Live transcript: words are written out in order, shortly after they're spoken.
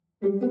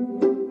This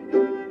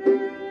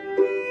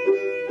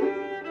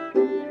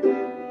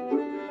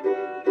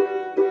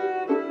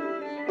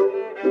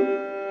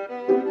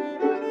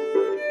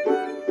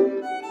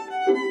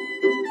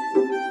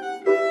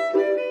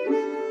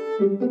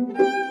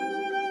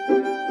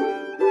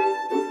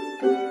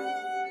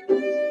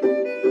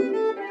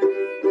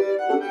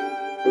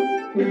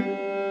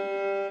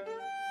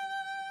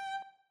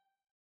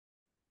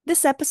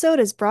episode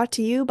is brought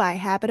to you by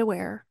Habit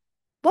Aware.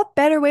 What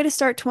better way to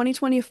start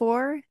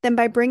 2024 than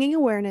by bringing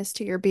awareness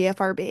to your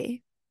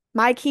BFRB?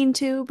 My Keen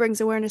 2 brings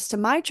awareness to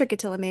my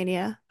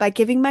trichotillomania by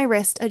giving my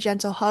wrist a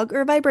gentle hug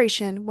or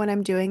vibration when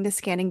I'm doing the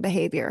scanning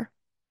behavior.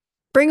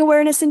 Bring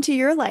awareness into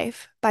your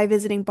life by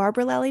visiting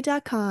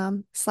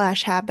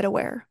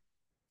barbaralally.com/habitaware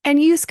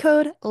and use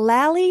code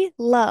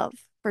LALLYLOVE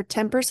for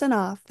 10%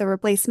 off the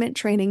replacement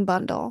training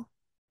bundle.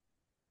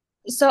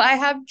 So I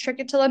have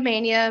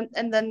trichotillomania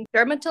and then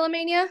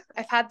dermatillomania.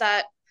 I've had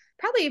that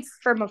probably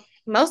for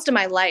most of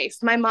my life.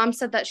 My mom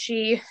said that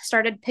she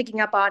started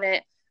picking up on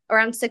it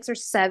around 6 or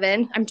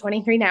 7. I'm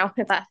 23 now,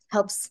 if that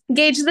helps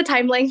gauge the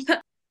time length.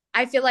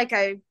 I feel like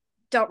I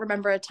don't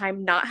remember a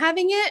time not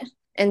having it.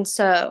 And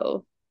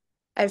so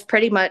I've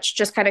pretty much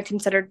just kind of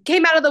considered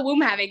came out of the womb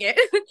having it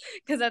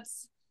because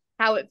that's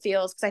how it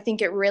feels. Because I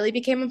think it really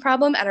became a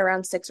problem at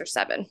around 6 or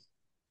 7.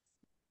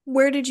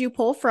 Where did you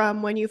pull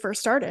from when you first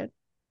started?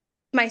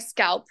 My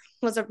scalp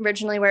was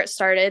originally where it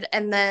started.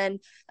 And then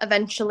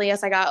eventually,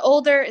 as I got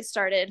older, it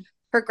started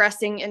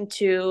progressing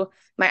into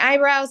my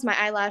eyebrows, my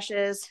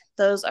eyelashes.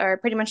 Those are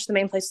pretty much the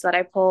main places that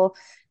I pull.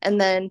 And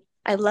then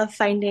I love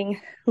finding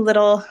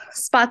little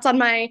spots on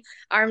my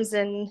arms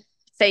and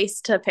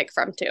face to pick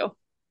from too.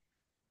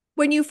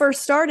 When you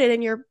first started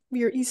and you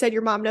said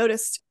your mom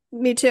noticed,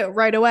 me too,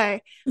 right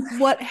away.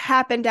 What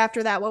happened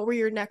after that? What were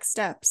your next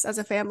steps as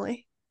a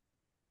family?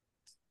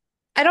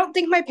 I don't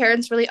think my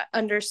parents really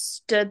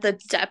understood the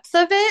depth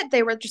of it.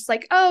 They were just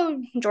like,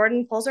 oh,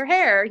 Jordan pulls her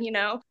hair, you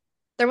know.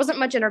 There wasn't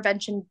much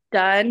intervention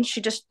done.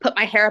 She just put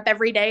my hair up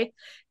every day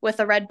with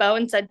a red bow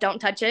and said, don't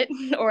touch it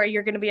or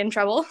you're going to be in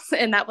trouble.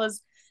 And that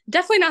was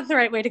definitely not the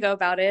right way to go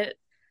about it.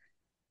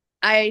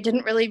 I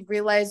didn't really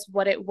realize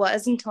what it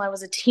was until I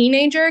was a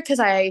teenager because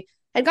I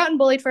had gotten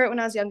bullied for it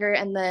when I was younger.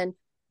 And then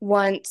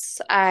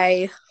once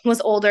I was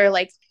older,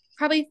 like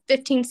probably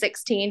 15,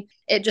 16,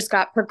 it just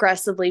got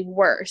progressively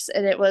worse.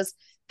 And it was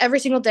every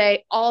single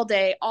day, all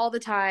the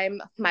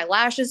time. My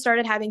lashes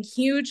started having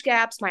huge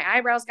gaps. My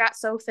eyebrows got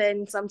so thin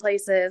in some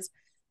places.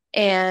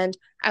 And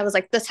I was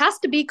like, this has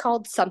to be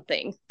called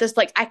something. This,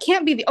 like, I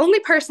can't be the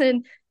only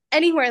person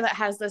anywhere that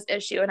has this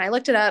issue. And I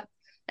looked it up.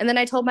 And then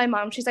I told my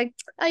mom, she's like,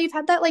 oh, you've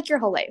had that like your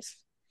whole life.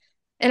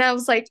 And I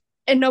was like,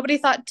 and nobody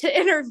thought to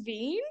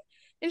intervene.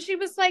 And she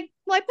was like,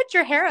 well, I put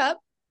your hair up.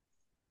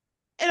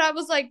 And I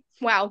was like,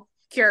 wow,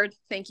 cured.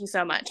 Thank you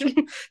so much.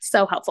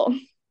 So helpful.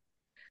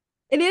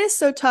 It is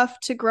so tough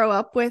to grow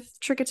up with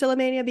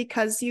trichotillomania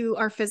because you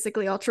are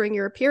physically altering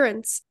your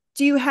appearance.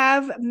 Do you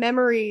have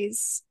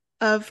memories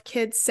of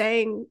kids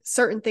saying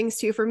certain things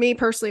to you? For me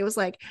personally, it was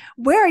like,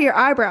 where are your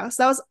eyebrows?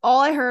 That was all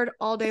I heard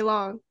all day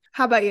long.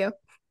 How about you?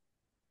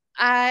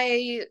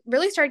 I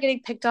really started getting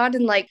picked on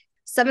in like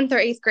seventh or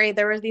eighth grade.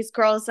 There were these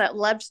girls that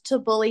loved to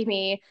bully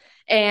me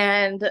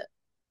and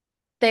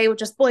they would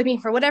just bully me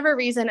for whatever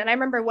reason. And I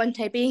remember one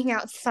day being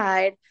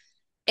outside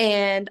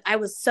and I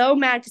was so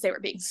mad because they were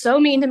being so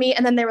mean to me.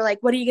 And then they were like,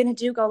 what are you going to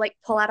do? Go like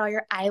pull out all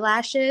your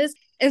eyelashes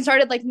and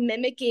started like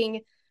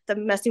mimicking the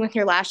messing with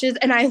your lashes.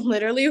 And I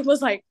literally was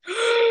like,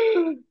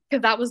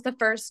 because that was the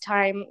first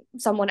time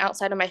someone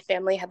outside of my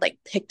family had like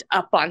picked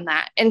up on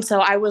that. And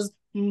so I was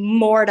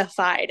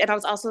mortified. And I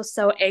was also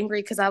so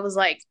angry because I was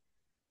like,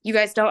 you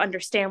guys don't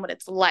understand what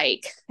it's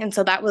like. And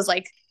so that was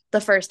like the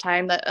first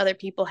time that other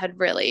people had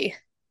really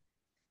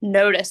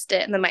noticed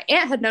it. And then my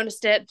aunt had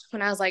noticed it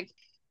when I was like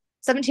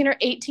 17 or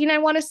 18, I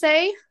want to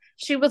say.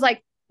 She was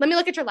like, let me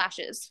look at your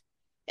lashes.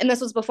 And this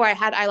was before I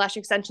had eyelash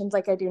extensions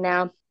like I do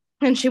now.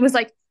 And she was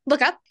like,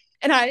 look up.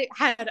 And I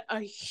had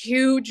a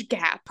huge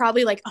gap,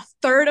 probably like a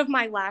third of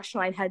my lash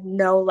line had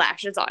no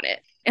lashes on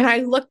it. And I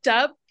looked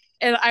up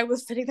and I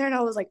was sitting there and I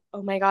was like,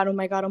 oh my God, oh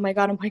my God, oh my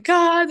God, oh my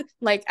God.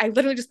 Like, I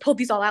literally just pulled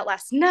these all out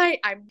last night.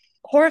 I'm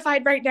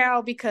horrified right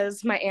now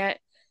because my aunt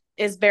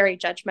is very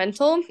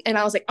judgmental. And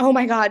I was like, oh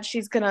my God,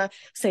 she's going to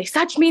say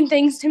such mean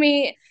things to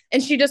me.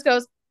 And she just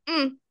goes,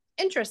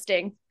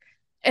 interesting.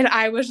 And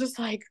I was just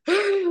like,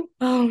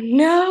 oh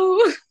no.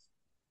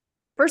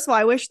 First of all,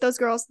 I wish those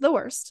girls the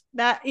worst.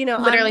 That,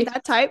 I'm Literally.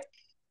 that type.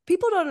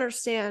 People don't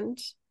understand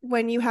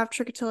when you have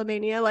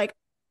trichotillomania. Like,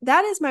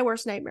 that is my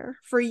worst nightmare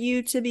for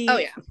you to Oh, be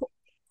yeah.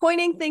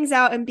 pointing things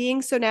out and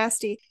being so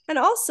nasty. And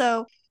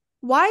also,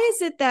 why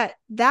is it that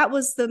that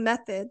was the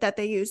method that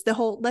they used? The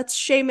whole let's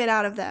shame it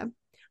out of them.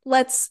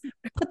 Let's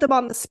put them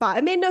on the spot.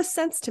 It made no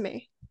sense to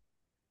me.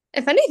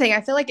 If anything,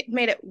 I feel like it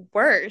made it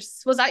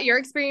worse. Was that your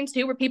experience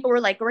too, where people were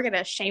like, we're going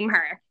to shame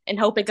her and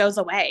hope it goes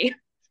away?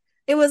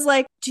 It was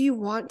like, do you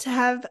want to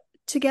have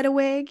to get a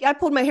wig. I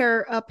pulled my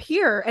hair up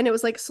here and it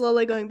was like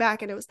slowly going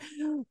back and it was,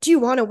 do you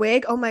want a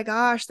wig? Oh my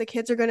gosh, the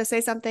kids are going to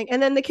say something.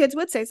 And then the kids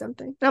would say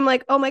something. And I'm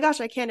like, oh my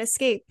gosh, I can't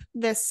escape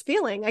this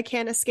feeling. I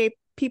can't escape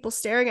people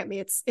staring at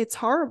me. It's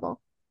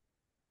horrible.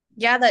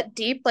 Yeah, that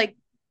deep like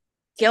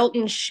guilt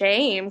and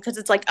shame because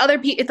it's like other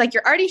people, it's like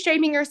you're already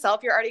shaming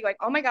yourself. You're already going,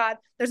 oh my God,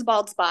 there's a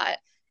bald spot.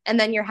 And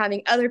then you're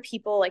having other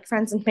people, like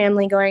friends and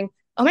family, going,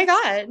 oh my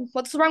God,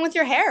 what's wrong with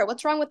your hair?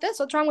 What's wrong with this?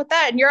 What's wrong with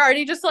that? And you're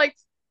already just like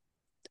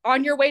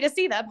on your way to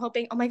see them,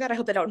 hoping, oh my God, I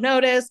hope they don't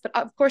notice. But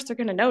of course they're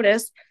going to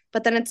notice.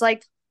 But then it's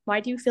like,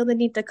 why do you feel the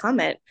need to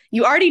comment?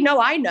 You already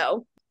know I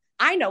know.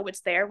 I know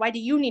it's there. Why do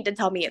you need to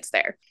tell me it's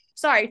there?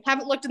 Sorry,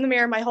 haven't looked in the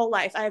mirror my whole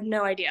life. I have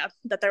no idea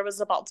that there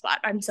was a bald spot.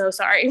 I'm so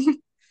sorry.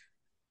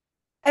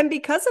 And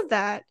because of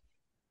that,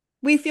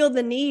 we feel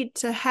the need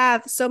to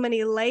have so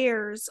many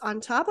layers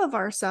on top of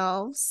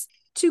ourselves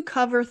to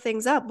cover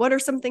things up. What are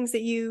some things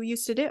that you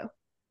used to do?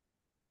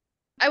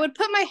 I would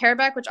put my hair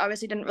back, which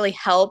obviously didn't really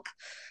help.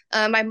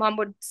 My mom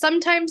would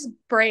sometimes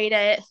braid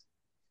it.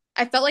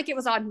 I felt like it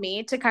was on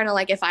me to kind of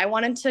like if I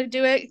wanted to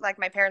do it, like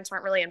my parents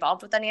weren't really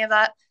involved with any of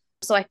that.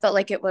 So I felt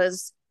like it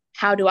was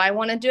how do I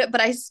want to do it?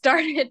 But I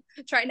started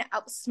trying to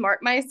outsmart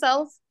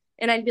myself.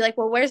 And I'd be like,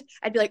 well,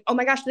 I'd be like, oh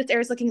my gosh, this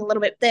area is looking a little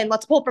bit thin.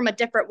 Let's pull from a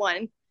different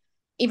one.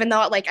 Even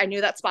though like I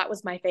knew that spot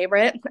was my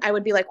favorite, I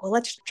would be like, well,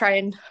 let's try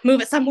and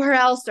move it somewhere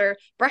else or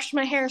brush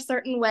my hair a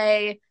certain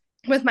way.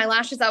 With my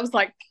lashes, I was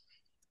like,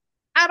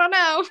 I don't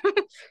know.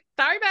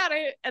 Sorry about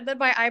it. And then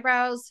my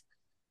eyebrows,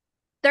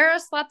 they're a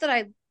spot that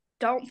I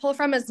don't pull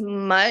from as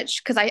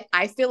much because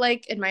I feel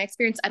like in my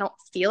experience, I don't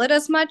feel it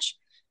as much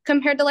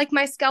compared to like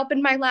my scalp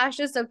and my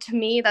lashes. So to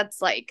me,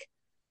 that's like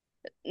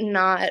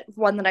not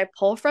one that I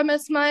pull from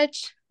as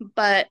much.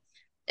 But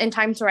in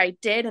times where I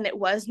did and it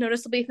was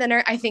noticeably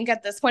thinner, I think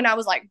at this point I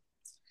was like,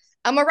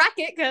 I'm a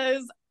racket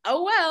because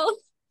oh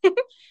well.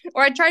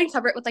 Or I try and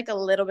cover it with like a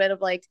little bit of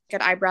like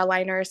an eyebrow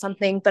liner or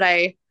something, but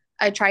I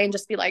try and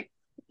just be like,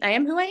 I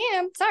am who I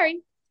am.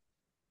 Sorry.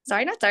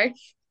 Sorry, not sorry.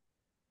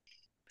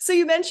 So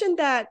you mentioned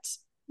that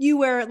you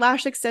wear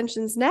lash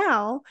extensions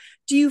now.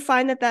 Do you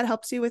find that that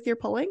helps you with your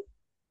pulling?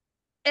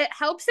 It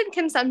helps and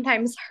can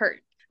sometimes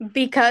hurt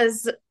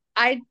because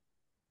I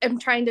am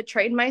trying to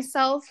train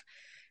myself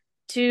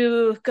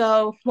to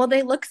go, well,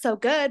 they look so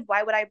good.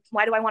 Why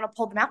do I want to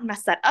pull them out and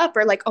mess that up?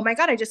 Or like, oh my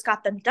God, I just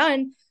got them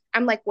done.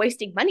 I'm like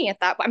wasting money at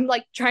that. I'm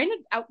like trying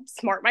to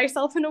outsmart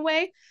myself in a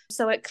way.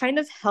 So it kind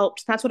of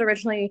helped. That's what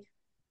originally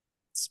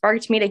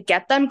sparked me to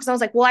get them because I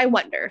was like, well, I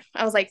wonder.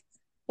 I was like,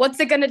 what's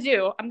it gonna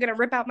do? I'm gonna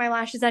rip out my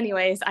lashes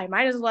anyways. I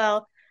might as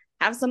well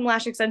have some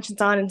lash extensions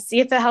on and see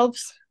if it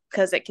helps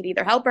because it could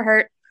either help or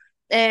hurt.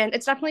 And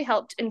it's definitely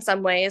helped in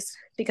some ways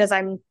because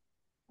I'm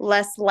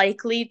less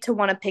likely to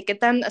want to pick at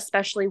them,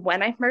 especially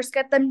when I first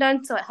get them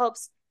done. So it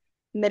helps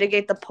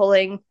mitigate the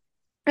pulling,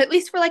 at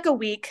least for like a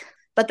week.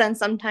 But then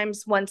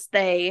sometimes once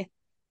they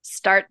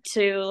start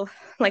to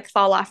like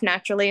fall off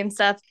naturally and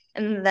stuff,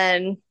 and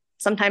then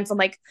sometimes I'm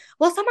like,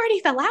 well, some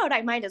already fell out.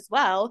 I might as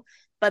well.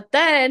 But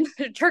then,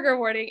 trigger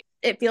warning,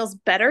 it feels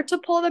better to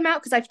pull them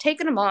out because I've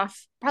taken them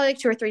off probably like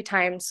 2 or 3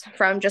 times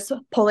from just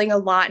pulling a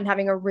lot and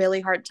having a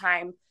really hard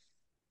time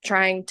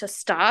trying to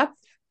stop.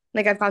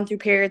 Like I've gone through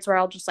periods where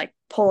I'll just like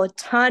pull a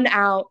ton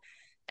out.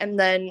 And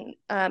then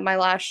my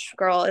lash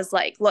girl is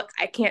like, look,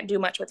 I can't do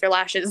much with your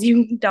lashes.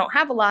 You don't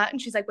have a lot.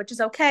 And she's like, which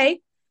is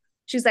okay.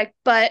 She's like,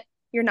 but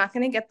you're not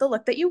going to get the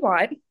look that you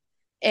want.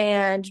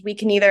 And we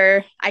can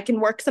either, I can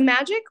work some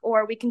magic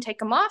or we can take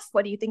them off.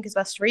 What do you think is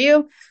best for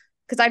you?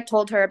 Because I've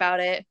told her about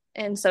it.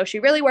 And so she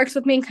really works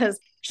with me because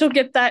she'll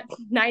get that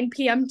 9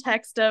 p.m.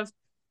 text of,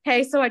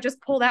 hey, so I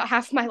just pulled out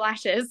half my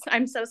lashes.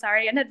 I'm so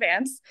sorry in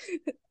advance.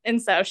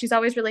 And so she's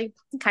always really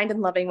kind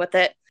and loving with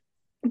it.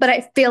 But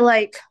I feel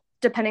like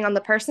depending on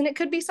the person, it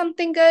could be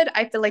something good.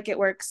 I feel like it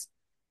works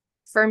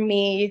for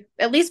me,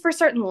 at least for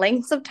certain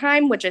lengths of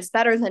time, which is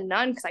better than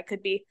none because I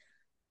could be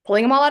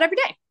pulling them all out every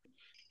day.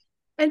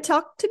 And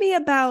talk to me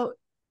about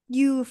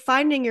you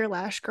finding your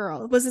lash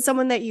girl. Was it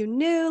someone that you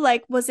knew?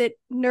 Like, was it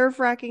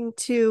nerve-wracking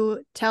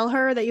to tell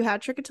her that you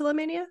had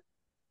trichotillomania?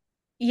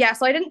 Yeah,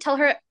 so I didn't tell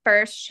her at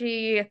first.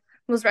 She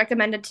was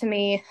recommended to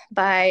me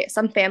by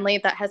some family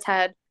that has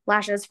had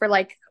lashes for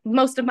like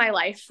most of my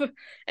life.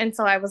 And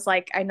so I was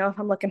like, I know if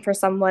I'm looking for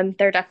someone,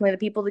 they're definitely the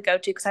people to go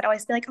to because I'd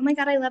always be like, oh my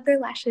God, I love their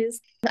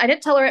lashes. I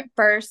didn't tell her at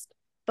first,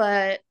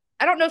 but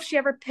I don't know if she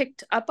ever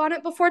picked up on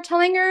it before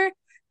telling her,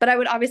 but I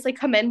would obviously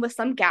come in with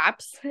some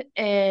gaps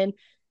and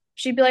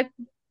she'd be like,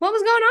 what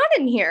was going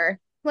on in here?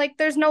 Like,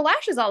 there's no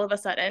lashes all of a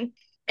sudden.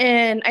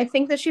 And I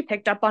think that she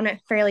picked up on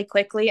it fairly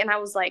quickly. And I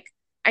was like,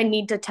 I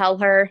need to tell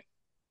her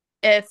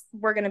if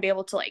we're going to be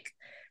able to like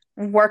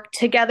work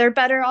together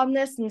better on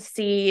this and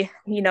see,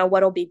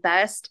 what'll be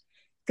best.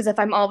 Because if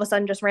I'm all of a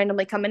sudden just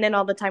randomly coming in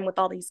all the time with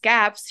all these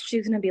gaps,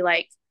 she's going to be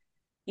like,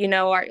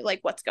 are like,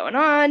 what's going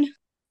on?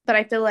 But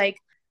I feel like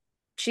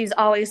she's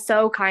always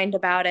so kind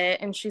about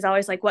it. And she's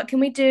always like, what can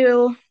we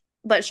do?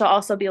 But she'll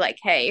also be like,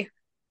 hey,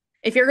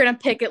 if you're going to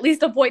pick, at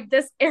least avoid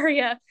this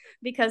area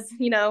because,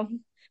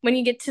 when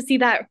you get to see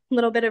that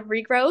little bit of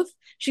regrowth,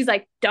 she's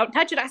like, don't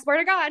touch it, I swear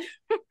to God.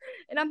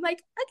 And I'm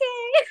like,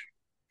 okay.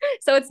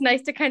 So it's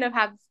nice to kind of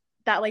have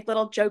that like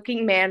little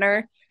joking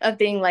manner of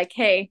being like,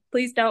 hey,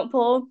 please don't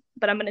pull,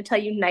 but I'm going to tell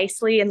you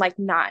nicely and like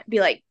not be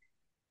like,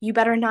 you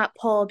better not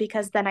pull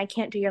because then I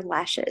can't do your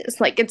lashes.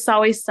 Like it's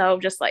always so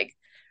just like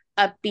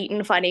upbeat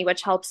and funny,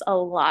 which helps a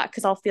lot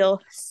because I'll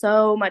feel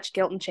so much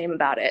guilt and shame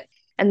about it.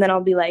 And then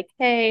I'll be like,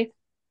 hey,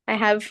 I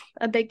have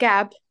a big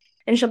gap.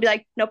 And she'll be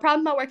like, no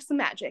problem, I'll work some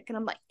magic. And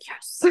I'm like,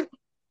 yes.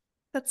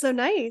 That's so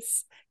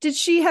nice. Did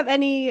she have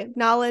any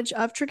knowledge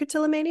of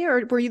trichotillomania,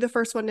 or were you the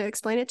first one to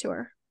explain it to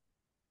her?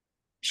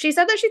 She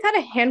said that she's had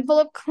a handful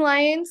of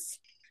clients.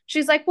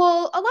 She's like,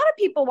 well, a lot of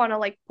people want to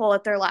like pull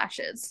at their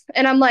lashes.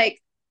 And I'm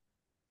like,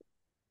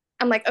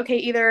 okay,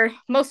 either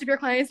most of your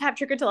clients have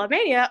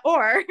trichotillomania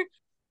or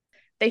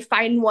they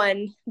find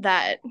one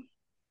that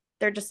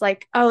they're just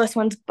like, oh, this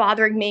one's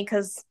bothering me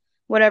because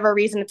whatever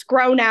reason it's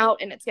grown out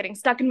and it's getting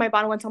stuck in my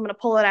bottom one, so I'm gonna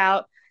pull it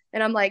out.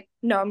 And I'm like,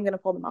 no, I'm gonna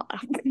pull them all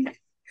out.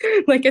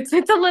 Like it's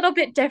a little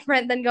bit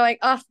different than going,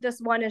 oh, this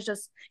one is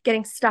just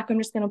getting stuck. I'm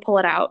just gonna pull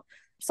it out.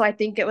 So I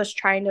think it was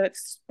trying to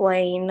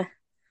explain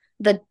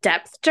the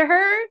depth to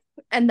her.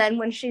 And then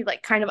when she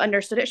like kind of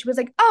understood it, she was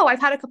like, oh,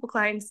 I've had a couple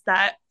clients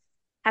that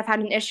have had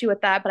an issue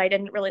with that, but I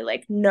didn't really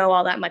like know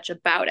all that much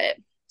about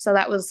it. So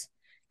that was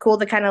cool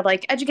to kind of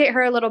like educate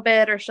her a little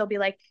bit, or she'll be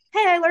like,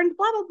 hey, I learned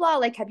blah, blah, blah.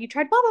 Like, have you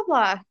tried blah, blah,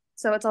 blah?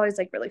 So it's always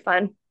like really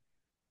fun.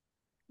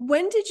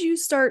 When did you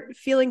start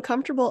feeling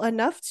comfortable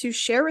enough to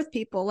share with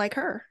people like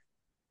her?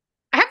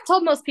 I have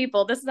told most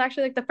people this is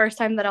actually like the first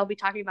time that I'll be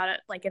talking about it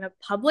like in a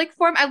public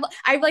form.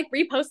 I like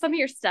repost some of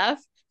your stuff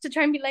to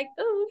try and be like,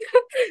 oh,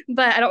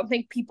 but I don't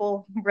think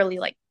people really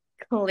like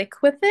click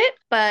with it.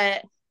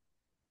 But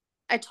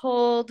I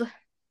told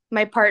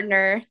my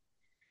partner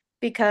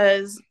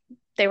because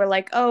they were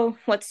like, "Oh,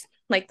 what's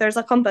like there's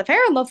a clump of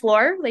hair on the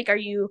floor. Like are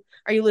you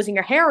losing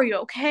your hair? Are you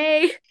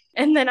okay?"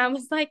 And then I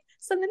was like,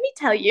 "So let me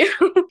tell you."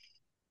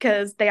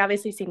 Because they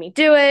obviously see me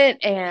do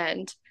it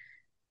and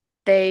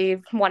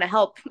they want to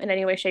help in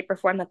any way shape or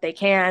form that they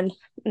can.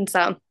 And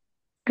so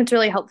it's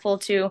really helpful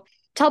to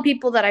tell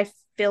people that I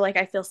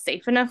feel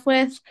safe enough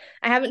with.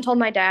 I haven't told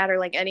my dad or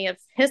like any of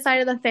his side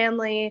of the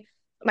family.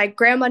 My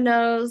grandma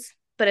knows,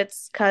 but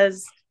it's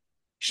cuz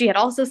she had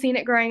also seen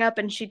it growing up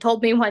and she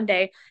told me one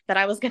day that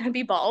I was going to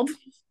be bald.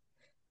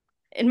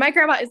 And my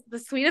grandma is the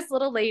sweetest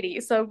little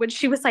lady. So when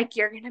she was like,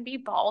 you're going to be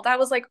bald, I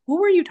was like,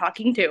 who are you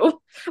talking to?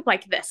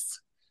 Like this.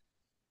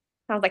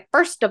 I was like,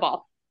 first of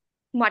all,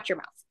 watch your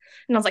mouth.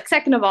 And I was like,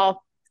 second of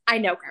all, I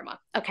know grandma.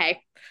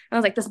 Okay. I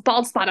was like, this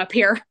bald spot up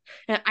here,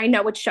 and I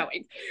know it's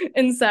showing.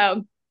 And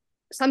so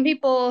some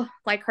people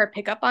like her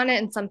pick up on it,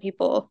 and some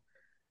people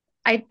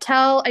I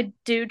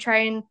do try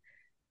and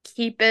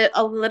keep it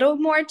a little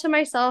more to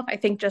myself. I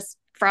think just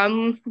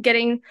from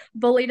getting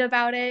bullied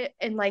about it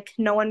and like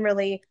no one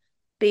really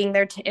being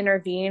there to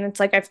intervene. It's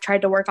like I've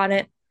tried to work on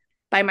it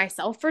by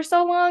myself for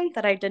so long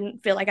that I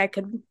didn't feel like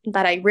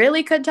that I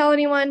really could tell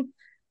anyone.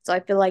 So I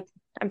feel like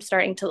I'm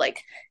starting to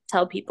like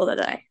tell people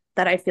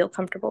that I feel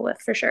comfortable with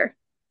for sure.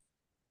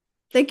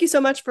 Thank you so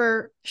much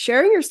for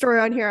sharing your story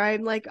on here.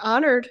 I'm like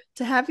honored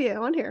to have you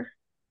on here.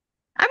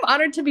 I'm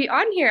honored to be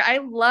on here. I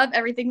love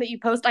everything that you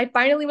post. I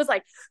finally was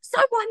like,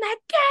 someone that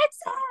gets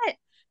it.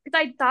 Because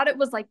I thought it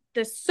was like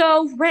this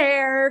so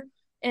rare.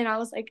 And I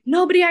was like,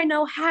 nobody I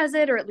know has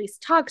it or at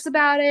least talks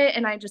about it.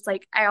 And I just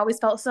like, I always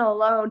felt so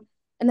alone.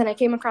 And then I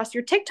came across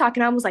your TikTok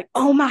and I was like,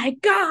 oh my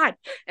God.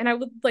 And I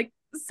would like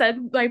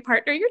send my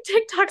partner your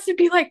TikToks and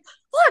be like,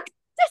 look,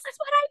 this is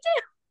what I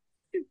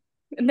do.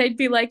 And they'd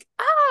be like,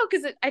 oh,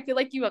 because I feel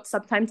like you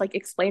sometimes like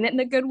explain it in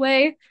a good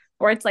way,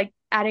 or it's like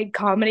added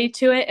comedy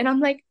to it. And I'm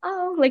like,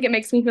 oh, like it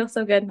makes me feel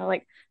so good. And I'll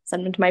like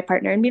send them to my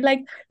partner and be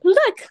like,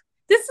 look,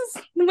 this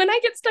is when I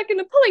get stuck in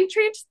a pulling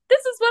tree,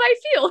 this is what I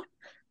feel.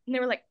 And they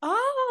were like,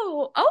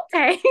 oh,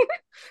 okay.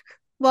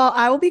 Well,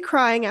 I will be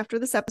crying after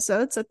this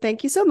episode, so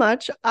thank you so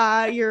much.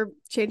 You're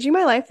changing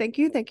my life. Thank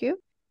you. Thank you.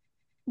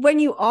 When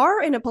you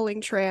are in a pulling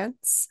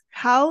trance,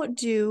 how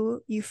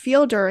do you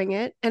feel during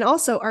it? And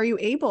also, are you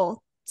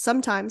able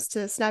sometimes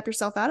to snap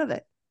yourself out of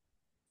it?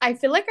 I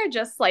feel like I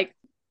just like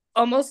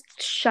almost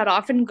shut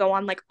off and go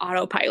on like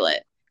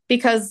autopilot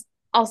because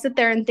I'll sit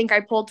there and think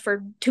I pulled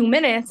for 2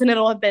 minutes and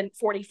it'll have been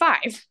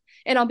 45.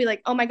 And I'll be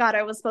like, oh my God,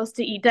 I was supposed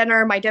to eat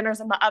dinner. My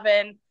dinner's in the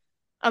oven.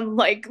 I'm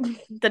like,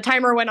 the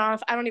timer went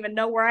off. I don't even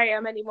know where I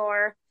am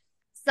anymore.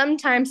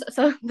 Sometimes,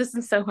 so this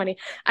is so funny.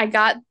 I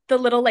got the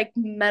little like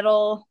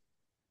metal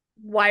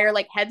wire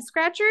like head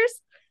scratchers.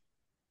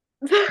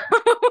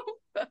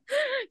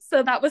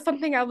 So that was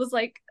something I was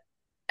like,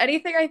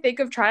 anything I think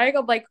of trying,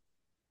 I'm like,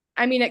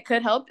 I mean, it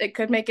could help. It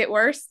could make it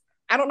worse.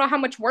 I don't know how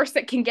much worse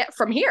it can get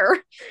from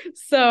here.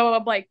 So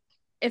I'm like,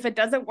 if it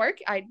doesn't work,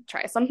 I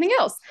try something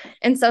else.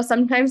 And so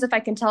sometimes if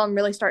I can tell I'm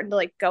really starting to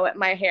like go at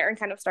my hair and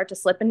kind of start to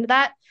slip into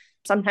that,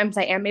 sometimes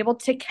I am able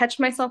to catch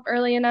myself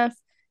early enough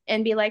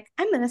and be like,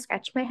 I'm going to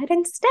scratch my head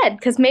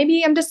instead. Cause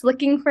maybe I'm just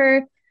looking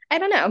for, I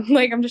don't know,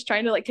 like I'm just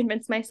trying to like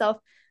convince myself,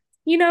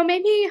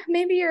 maybe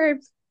you're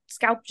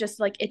scalp just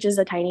like itches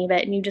a tiny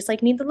bit and you just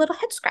like need the little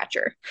head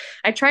scratcher.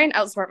 I try and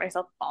outsmart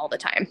myself all the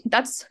time.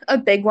 That's a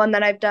big one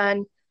that I've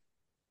done.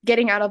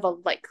 Getting out of a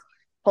like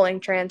pulling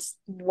trance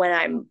when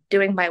I'm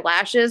doing my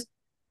lashes.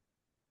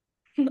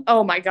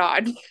 Oh my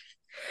God.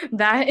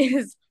 That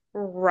is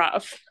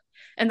rough.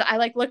 And I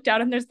like look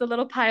down and there's the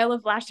little pile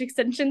of lash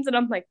extensions and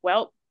I'm like,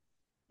 well,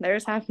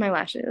 there's half my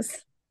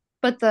lashes.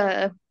 But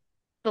the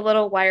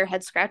little wire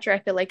head scratcher I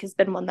feel like has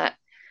been one that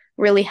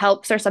really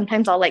helps. Or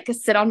sometimes I'll like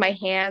sit on my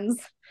hands,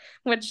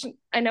 which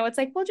I know it's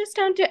like, well, just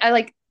don't do it. I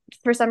like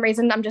for some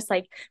reason I'm just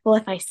like, well,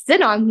 if I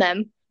sit on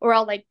them, or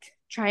I'll like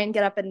try and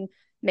get up and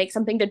make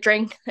something to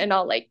drink and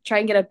I'll like try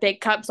and get a big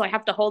cup so I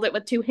have to hold it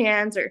with two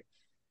hands, or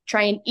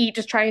try and eat,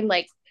 just try and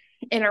like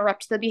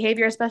interrupt the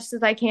behavior as best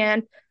as I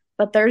can.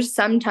 But there's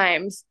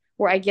sometimes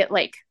where I get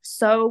like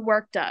so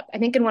worked up. I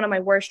think in one of my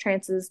worst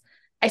trances,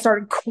 I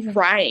started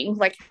crying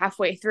like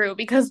halfway through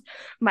because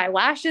my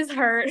lashes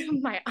hurt,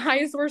 my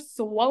eyes were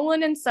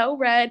swollen and so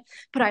red,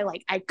 but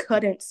I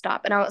couldn't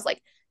stop. And I was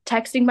like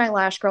texting my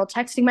lash girl,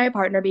 texting my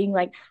partner, being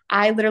like,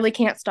 I literally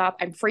can't stop.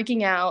 I'm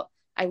freaking out.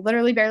 I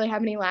literally barely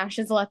have any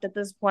lashes left at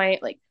this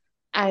point. Like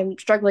I'm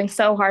struggling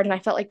so hard. And I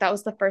felt like that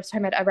was the first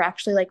time I'd ever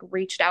actually like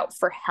reached out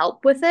for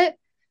help with it.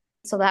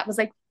 So that was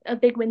like a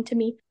big win to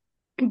me.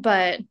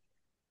 But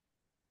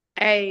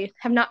I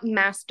have not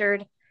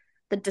mastered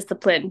the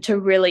discipline to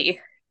really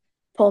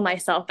pull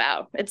myself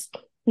out. It's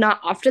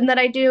not often that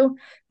I do,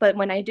 but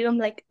when I do, I'm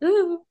like,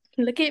 ooh,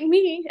 look at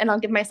me. And I'll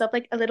give myself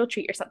like a little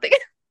treat or something.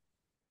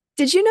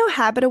 Did you know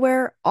Habit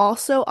Aware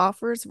also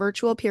offers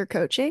virtual peer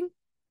coaching?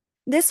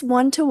 This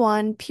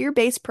one-to-one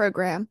peer-based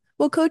program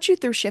will coach you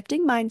through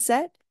shifting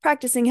mindset,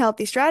 practicing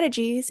healthy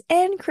strategies,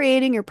 and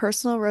creating your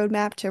personal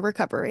roadmap to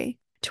recovery.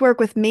 To work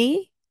with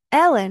me,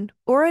 Ellen,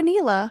 or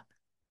Anila,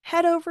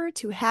 head over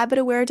to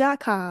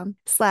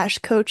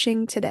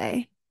habitaware.com/coaching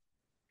today.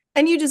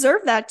 And you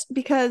deserve that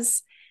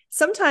because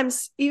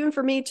sometimes, even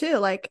for me too,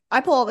 like I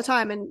pull all the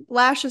time, and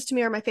lashes to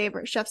me are my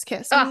favorite. Chef's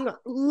kiss. Oh.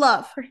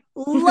 Love,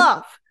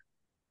 love,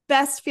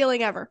 best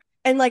feeling ever.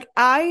 And like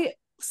I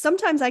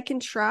sometimes I can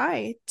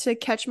try to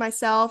catch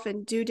myself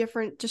and do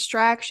different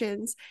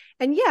distractions.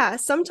 And yeah,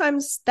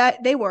 sometimes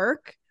that they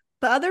work,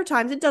 but other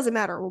times it doesn't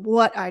matter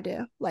what I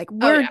do. Like Oh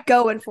we're yeah.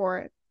 going for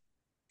it.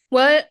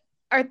 What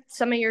are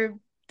some of your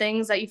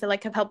things that you feel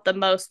like have helped the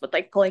most with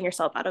like pulling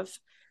yourself out of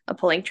a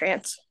pulling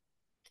trance?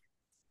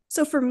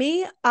 So for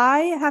me, I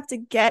have to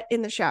get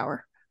in the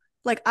shower.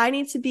 Like I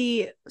need to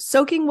be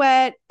soaking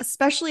wet,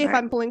 especially All if right.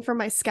 I'm pulling from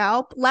my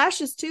scalp.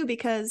 Lashes too,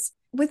 because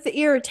with the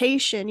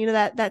irritation,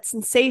 that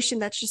sensation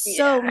that's just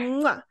so Yeah.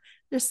 mwah,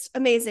 just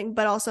amazing,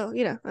 but also,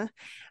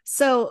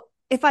 so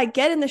if I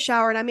get in the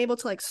shower and I'm able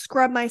to like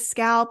scrub my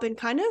scalp and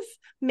kind of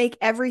make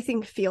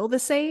everything feel the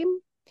same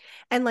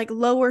and like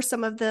lower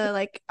some of the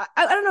like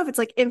I don't know if it's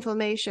like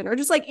inflammation or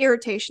just like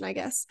irritation, I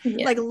guess.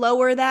 Yeah. Like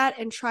lower that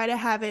and try to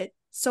have it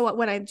so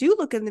when I do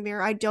look in the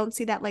mirror, I don't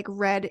see that like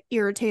red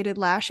irritated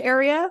lash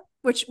area,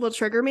 which will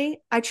trigger me.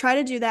 I try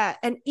to do that.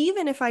 And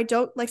even if I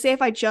don't, like say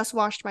if I just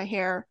washed my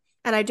hair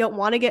and I don't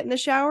want to get in the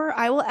shower,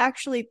 I will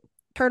actually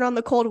turn on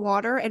the cold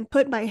water and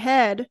put my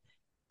head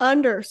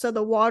under so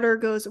the water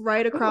goes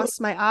right Ooh. across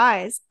my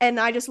eyes, and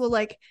I just will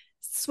like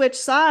switch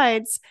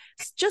sides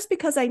just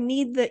because I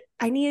need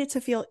it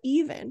to feel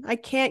even. I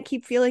can't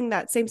keep feeling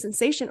that same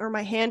sensation or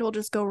my hand will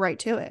just go right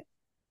to it.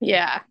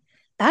 Yeah.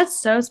 That's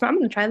so smart. I'm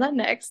gonna try that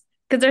next.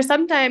 Because there's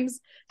sometimes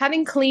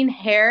having clean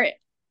hair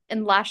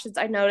and lashes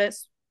I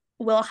notice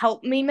will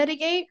help me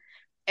mitigate.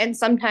 And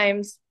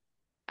sometimes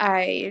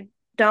I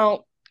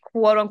don't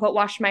quote unquote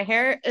wash my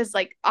hair as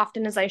like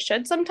often as I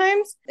should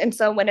sometimes. And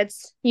so when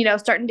it's,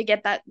 starting to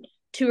get that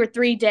 2 or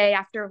 3 day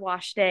after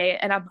wash day,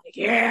 and I'm like,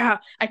 yeah,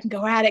 I can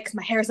go at it because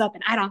my hair's up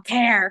and I don't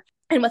care.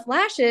 And with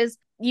lashes,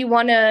 you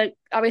want to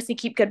obviously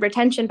keep good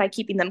retention by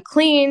keeping them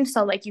clean.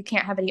 So, like, you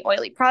can't have any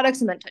oily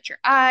products and then touch your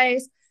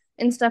eyes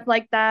and stuff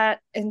like that.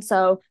 And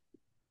so,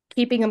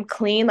 keeping them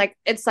clean, like,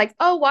 it's like,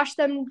 oh, wash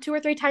them 2 or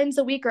 3 times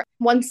a week or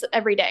once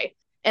every day.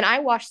 And I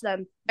wash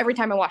them every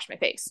time I wash my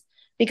face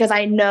because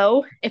I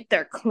know if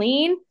they're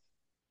clean,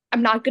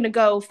 I'm not going to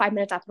go 5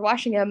 minutes after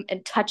washing them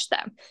and touch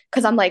them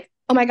because I'm like,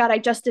 oh my God, I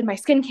just did my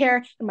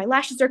skincare and my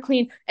lashes are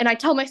clean. And I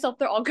tell myself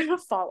they're all going to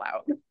fall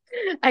out.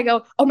 I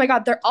go, oh my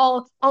God, they're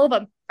all of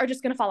them are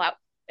just going to fall out.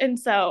 And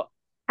so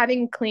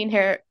having clean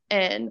hair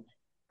and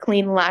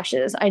clean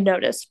lashes, I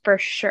noticed for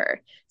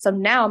sure. So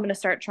now I'm going to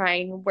start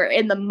trying where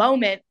in the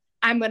moment,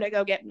 I'm going to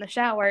go get in the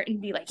shower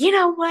and be like, you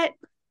know what?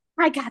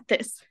 I got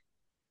this.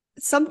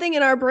 Something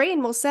in our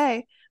brain will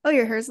say, "Oh,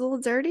 your hair's a little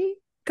dirty.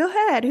 Go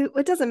ahead.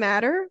 It doesn't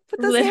matter.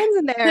 Put those hands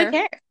in Who there."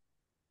 cares?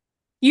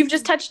 You've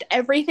just touched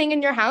everything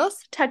in your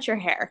house. Touch your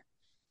hair.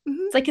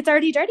 Mhm. It's like it's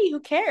already dirty. Who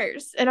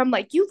cares? And I'm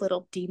like, you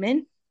little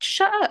demon,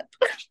 shut up.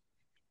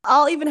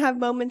 I'll even have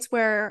moments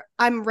where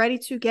I'm ready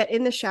to get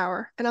in the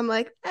shower and I'm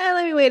like,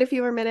 let me wait a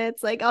few more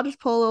minutes. Like, I'll just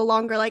pull a little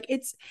longer. Like,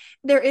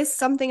 there is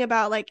something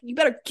about like, you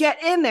better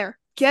get in there,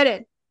 get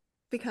in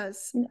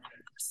because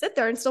sit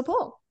there and still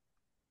pull.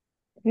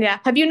 Yeah.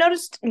 Have you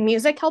noticed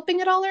music helping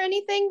at all or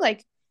anything?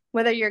 Like,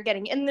 whether you're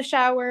getting in the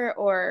shower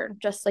or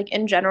just like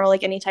in general,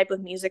 like any type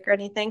of music or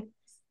anything?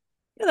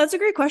 Yeah, that's a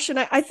great question.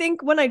 I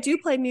think when I do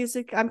play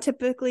music, I'm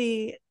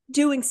typically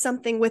doing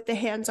something with the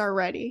hands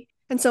already.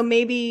 And so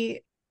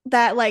maybe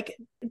that like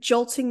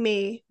jolting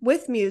me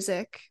with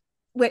music,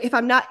 if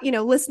I'm not,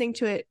 listening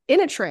to it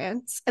in a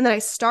trance and then I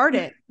start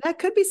it, that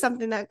could be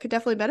something that could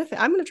definitely benefit.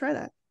 I'm going to try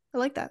that. I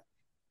like that.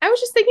 I was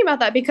just thinking about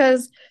that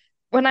because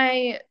when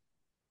I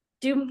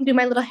do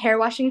my little hair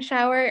washing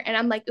shower and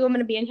I'm like, oh, I'm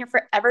gonna be in here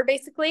forever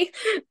basically.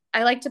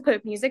 I like to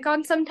put music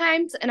on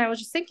sometimes. And I was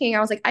just thinking, I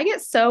was like, I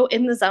get so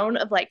in the zone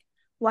of like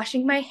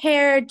washing my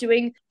hair,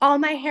 doing all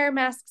my hair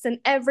masks and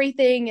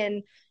everything,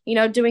 and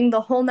doing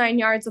the whole 9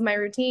 yards of my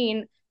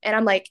routine. And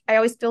I'm like, I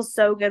always feel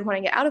so good when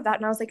I get out of that.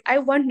 And I was like, I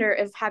wonder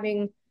if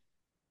having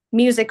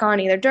music on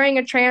either during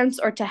a trance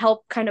or to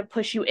help kind of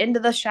push you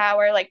into the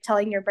shower, like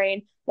telling your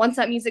brain, once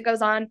that music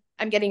goes on,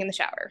 I'm getting in the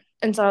shower.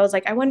 And so I was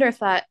like, I wonder if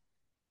that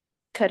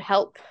could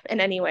help in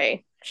any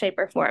way, shape,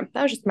 or form.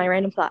 That was just my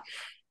random thought.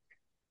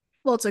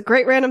 Well, it's a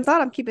great random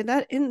thought. I'm keeping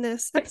that in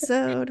this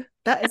episode.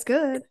 That is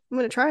good. I'm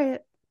going to try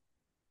it.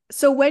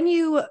 So when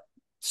you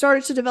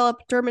started to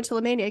develop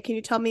dermatillomania, can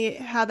you tell me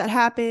how that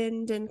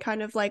happened and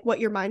kind of like what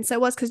your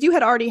mindset was? Because you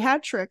had already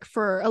had Trich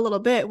for a little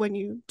bit when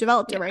you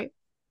developed it, Yeah. right?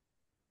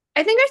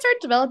 I think I started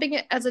developing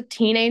it as a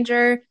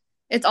teenager.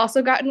 It's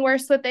also gotten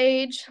worse with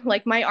age.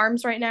 Like my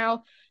arms right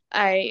now,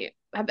 I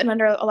have been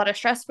under a lot of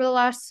stress for the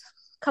last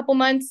couple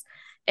months,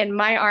 and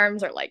my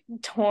arms are like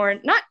torn,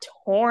 not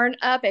torn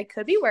up, it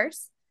could be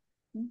worse,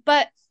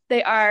 but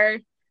they are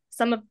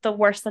some of the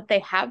worst that they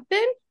have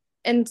been.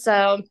 And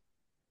so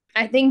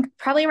I think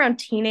probably around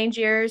teenage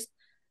years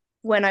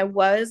when I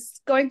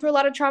was going through a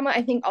lot of trauma,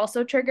 I think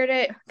also triggered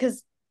it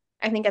because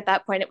I think at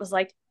that point it was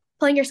like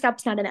pulling your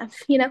scalp's not enough.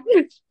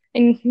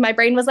 And my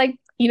brain was like,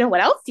 you know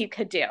what else you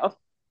could do?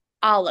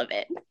 All of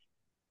it.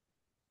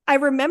 I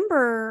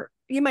remember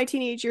in my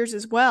teenage years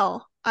as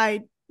well,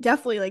 I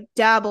definitely like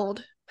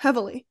dabbled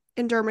heavily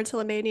in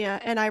dermatillomania.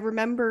 And I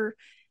remember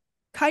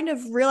kind of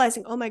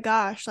realizing, oh my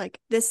gosh, like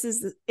it's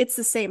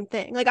the same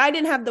thing. Like I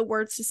didn't have the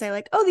words to say,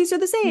 like, oh, these are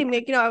the same. Yeah.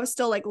 Like, I was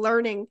still like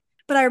learning.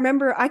 But I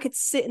remember I could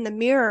sit in the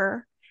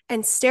mirror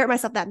and stare at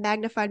myself, that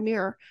magnified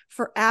mirror,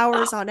 for Oh,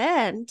 hours on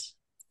end.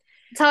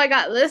 that's how I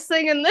got this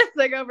thing and this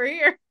thing over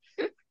here.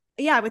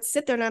 Yeah, I would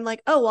sit there and I'm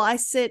like, oh, well, I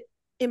sit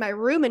in my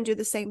room and do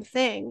the same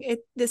thing.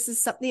 This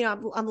is something,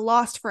 I'm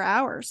lost for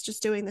hours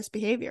just doing this Oh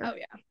behavior.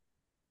 yeah.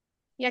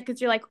 Yeah,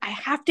 because you're like, I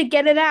have to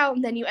get it out.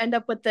 And then you end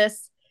up with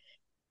this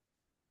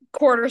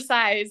quarter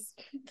size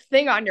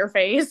thing on your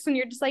face. And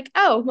you're just like,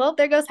 oh, well,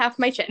 there goes half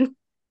my chin.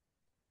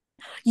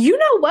 You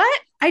know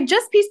what? I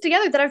just pieced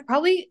together that I've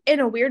probably, in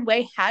a weird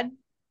way, had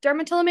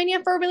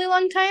dermatillomania for a really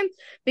long time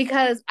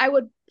because I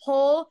would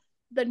pull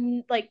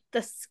the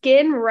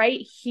skin right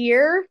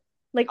here,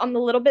 like on the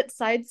little bit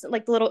sides,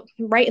 like the little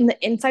right in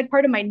the inside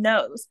part of my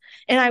nose,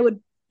 and I would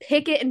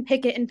pick it and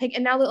pick it and pick.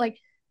 And now that like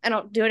I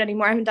don't do it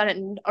anymore, I haven't done it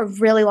in a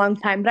really long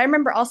time. But I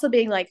remember also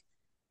being like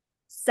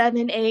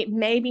 7, 8,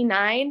 maybe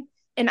 9,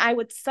 and I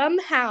would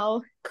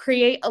somehow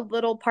create a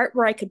little part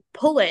where I could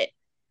pull it,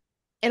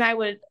 and I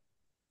would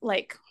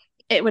like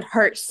it would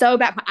hurt so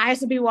bad. My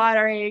eyes would be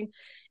watering,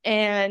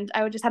 and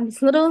I would just have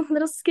this little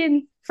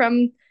skin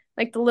from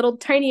like the little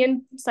tiny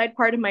inside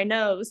part of my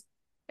nose.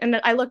 And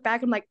then I look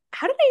back, I'm like,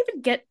 how did I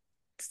even get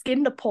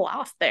skin to pull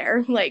off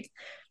there? Like,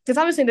 because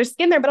obviously there's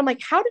skin there, but I'm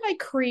like, how did I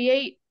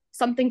create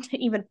something to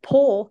even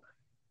pull?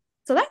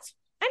 So that's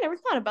I never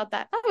thought about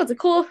that. That was a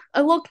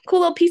little cool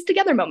little piece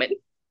together moment.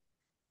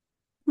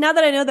 Now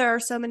that I know there are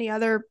so many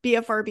other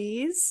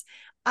BFRBs,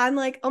 I'm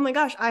like, oh my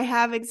gosh, I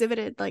have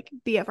exhibited like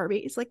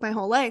BFRBs like my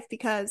whole life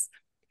because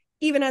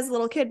even as a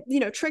little kid,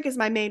 Trich is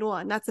my main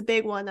one. That's a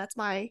big one. That's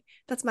my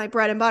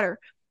bread and butter.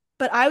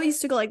 But I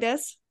used to go like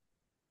this,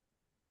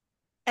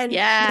 and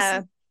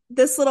Yeah.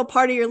 this little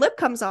part of your lip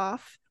comes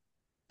off,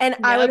 and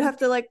I would Yep. have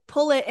to like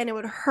pull it, and it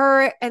would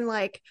hurt, and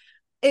like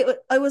it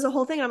was a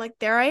whole thing. And I'm like,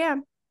 there I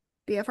am,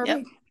 Yep.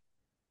 BFRB.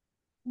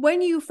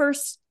 When you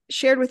first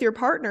shared with your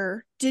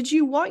partner, did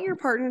you want your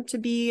partner to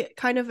be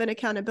kind of an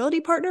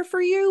accountability partner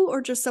for you,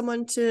 or just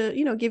someone to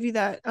give you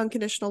that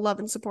unconditional love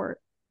and support?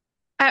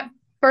 At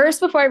first,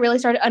 before I really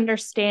started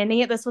understanding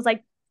it, this was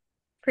like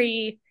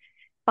pre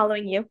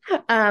following you.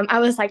 I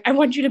was like, I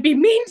want you to be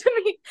mean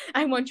to me.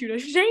 I want you to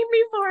shame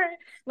me for it.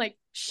 Like,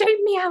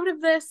 shame me out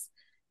of this.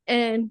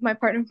 And my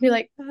partner would be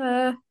like,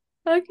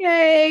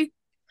 okay.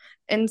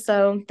 And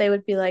so they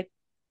would be like,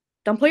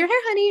 don't pull your hair,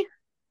 honey.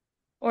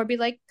 Or be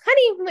like,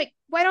 honey, like,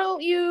 why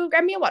don't you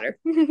grab me a water?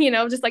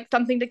 Just like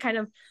something to kind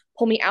of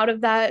pull me out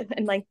of that.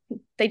 And like,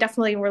 they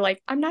definitely were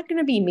like, I'm not going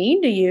to be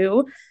mean to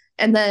you.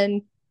 And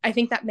then I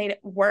think that made it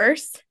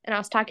worse. And I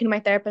was talking to my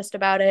therapist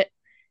about it.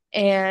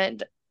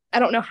 And I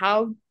don't know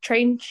how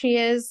trained she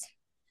is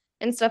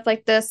and stuff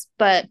like this,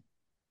 but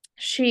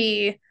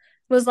she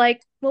was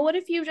like, well, what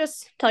if you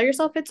just tell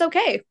yourself it's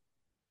okay?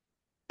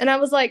 And I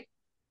was like,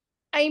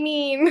 I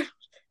mean,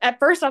 at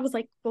first I was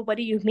like, well, what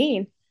do you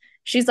mean?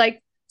 She's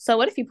like, so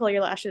what if you pull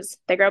your lashes?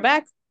 They grow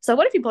back. So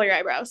what if you pull your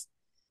eyebrows?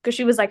 Because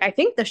she was like, I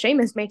think the shame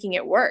is making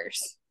it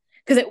worse.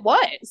 because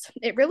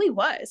it really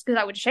was, because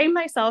I would shame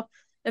myself.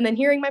 And then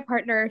hearing my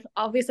partner,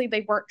 obviously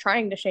they weren't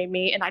trying to shame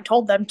me, and I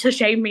told them to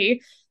shame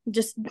me.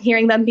 Just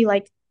hearing them be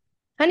like,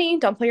 honey,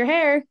 don't pull your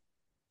hair.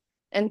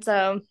 And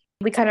so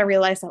we kind of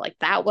realized that like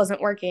that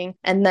wasn't working.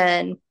 And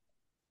then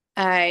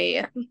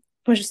I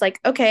was just like,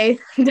 okay,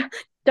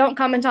 don't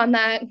comment on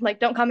that. Like,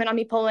 don't comment on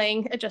me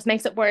pulling. It just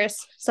makes it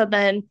worse. So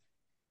then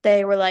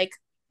they were like,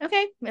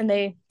 okay. And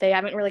they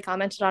haven't really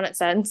commented on it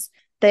since.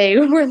 They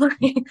were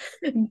like,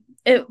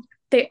 it,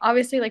 they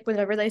obviously like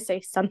whenever they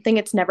say something,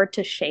 it's never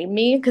to shame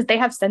me because they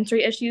have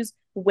sensory issues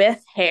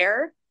with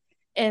hair.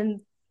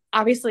 And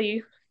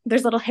obviously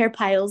there's little hair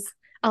piles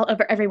all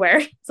over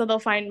everywhere. So they'll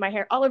find my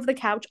hair all over the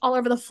couch, all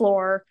over the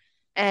floor,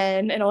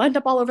 and it'll end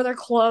up all over their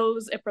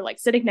clothes if we're like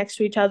sitting next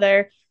to each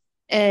other.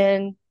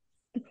 And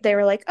they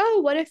were like, "Oh,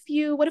 what if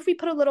we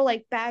put a little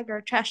like bag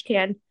or trash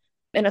can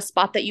in a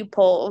spot that you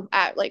pull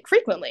at like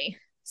frequently?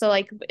 So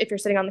like if you're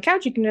sitting on the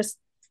couch, you can just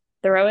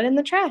throw it in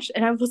the trash."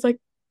 And I was like,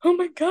 "Oh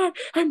my god,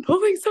 I'm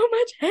pulling so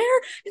much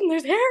hair and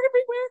there's hair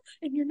everywhere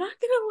and you're not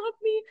going to love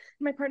me."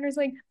 And my partner's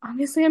like,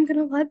 "Obviously I'm going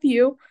to love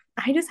you.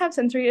 I just have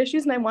sensory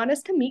issues and I want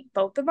us to meet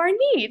both of our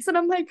needs." And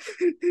I'm like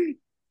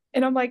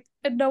and I'm like,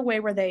 in no way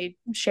were they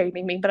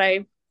shaming me, but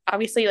I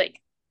obviously like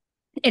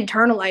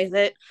internalize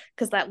it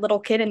because that little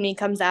kid in me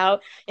comes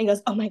out and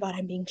goes, "Oh my God,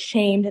 I'm being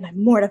shamed and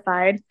I'm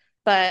mortified."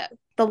 But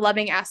the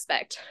loving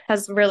aspect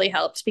has really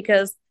helped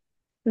because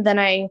then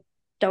I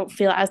don't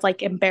feel as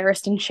like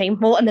embarrassed and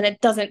shameful. And then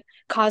it doesn't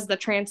cause the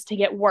trance to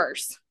get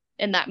worse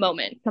in that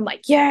moment. I'm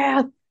like,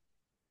 yeah.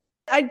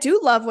 I do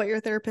love what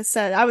your therapist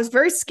said. I was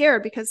very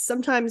scared because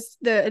sometimes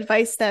the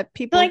advice that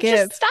people Like,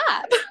 just give,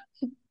 stop.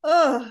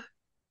 ugh,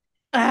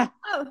 Uh,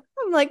 oh,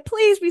 I'm like,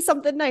 please be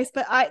something nice.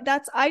 But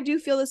I do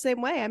feel the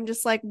same way. I'm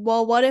just like,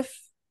 well, what if,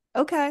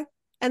 okay.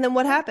 And then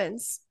what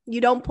happens?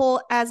 You don't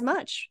pull as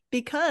much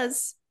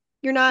because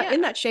you're not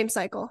in yeah. that shame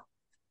cycle.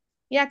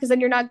 Yeah. Cause then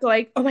you're not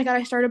going, "Oh my God,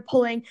 I started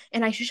pulling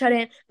and I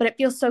shouldn't, but it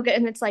feels so good."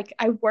 And it's like,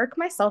 I work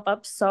myself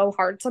up so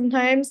hard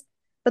sometimes.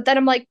 But then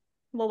I'm like,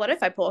 well, what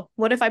if I pull?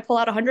 What if I pull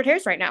out 100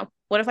 hairs right now?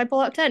 What if I pull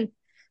out 10?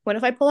 What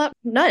if I pull out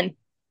none?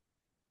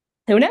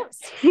 Who knows?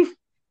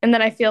 And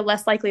then I feel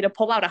less likely to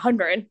pull out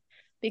 100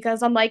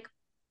 because I'm like,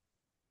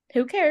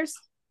 who cares?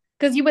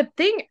 Because you would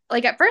think,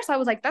 like, at first I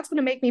was like, that's going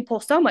to make me pull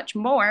so much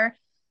more.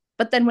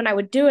 But then when I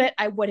would do it,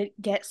 I wouldn't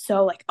get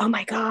so, like, oh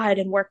my God,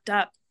 and worked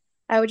up.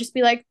 I would just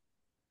be like,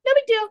 no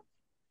big deal.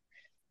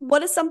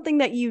 What is something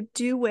that you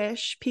do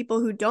wish people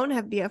who don't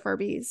have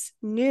BFRBs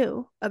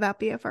knew about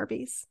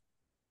BFRBs?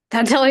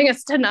 That telling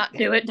us to not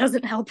do it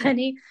doesn't help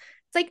any.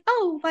 It's like,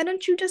 oh, why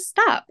don't you just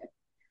stop?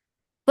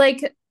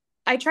 Like,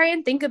 I try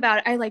and think about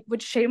it. I like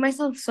would shame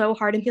myself so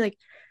hard and be like,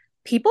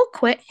 people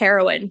quit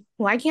heroin.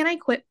 Why can't I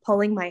quit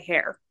pulling my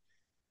hair?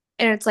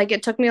 And it's like,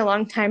 it took me a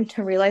long time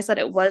to realize that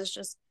it was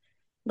just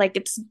like,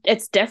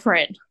 it's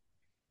different.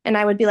 And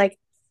I would be like,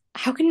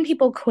 how can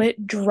people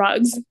quit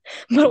drugs,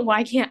 but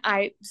why can't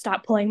I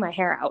stop pulling my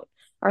hair out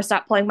or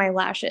stop pulling my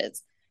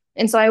lashes?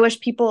 And so I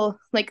wish people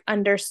like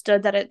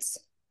understood that it's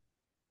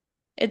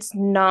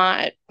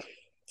not,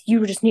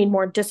 you just need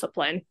more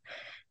discipline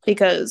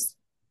because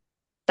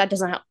that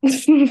doesn't help.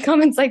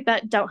 Comments like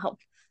that don't help.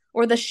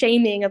 Or the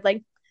shaming of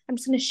like, I'm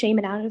just gonna shame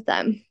it out of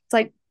them. It's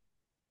like,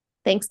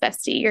 thanks,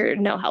 bestie, you're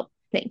no help.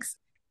 Thanks.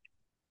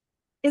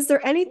 Is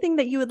there anything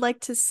that you would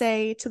like to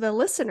say to the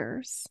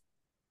listeners?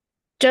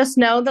 Just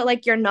know that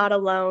like you're not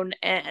alone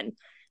and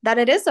that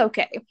it is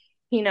okay.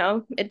 You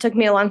know, it took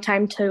me a long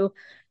time to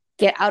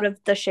get out of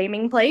the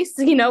shaming place.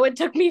 You know, it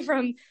took me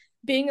from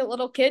being a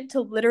little kid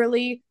to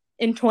literally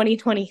in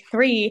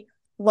 2023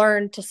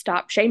 learn to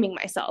stop shaming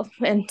myself.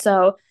 And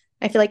so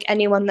I feel like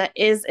anyone that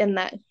is in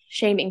that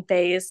shaming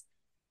phase,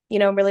 you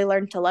know, really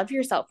learn to love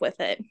yourself with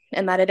it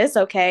and that it is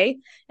okay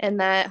and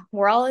that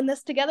we're all in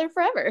this together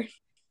forever.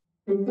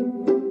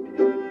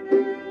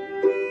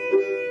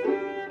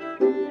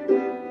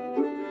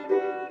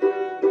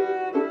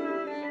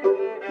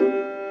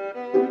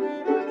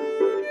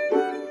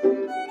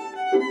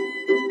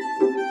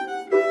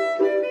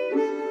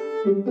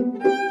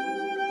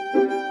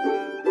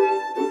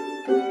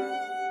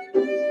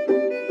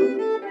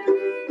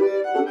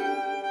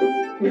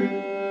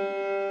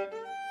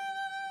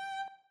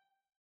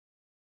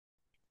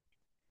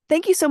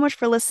 Thank you so much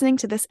for listening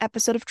to this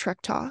episode of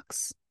Trich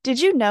Talks.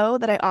 Did you know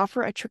that I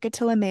offer a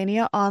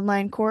Trichotillomania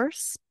online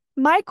course?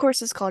 My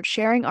course is called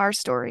Sharing Our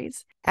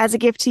Stories. As a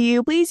gift to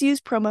you, please use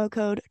promo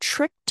code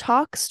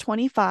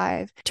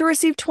TRICHTALKS25 to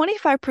receive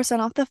 25%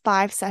 off the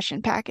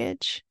 5-session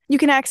package. You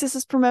can access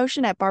this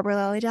promotion at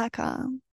barbaralelli.com.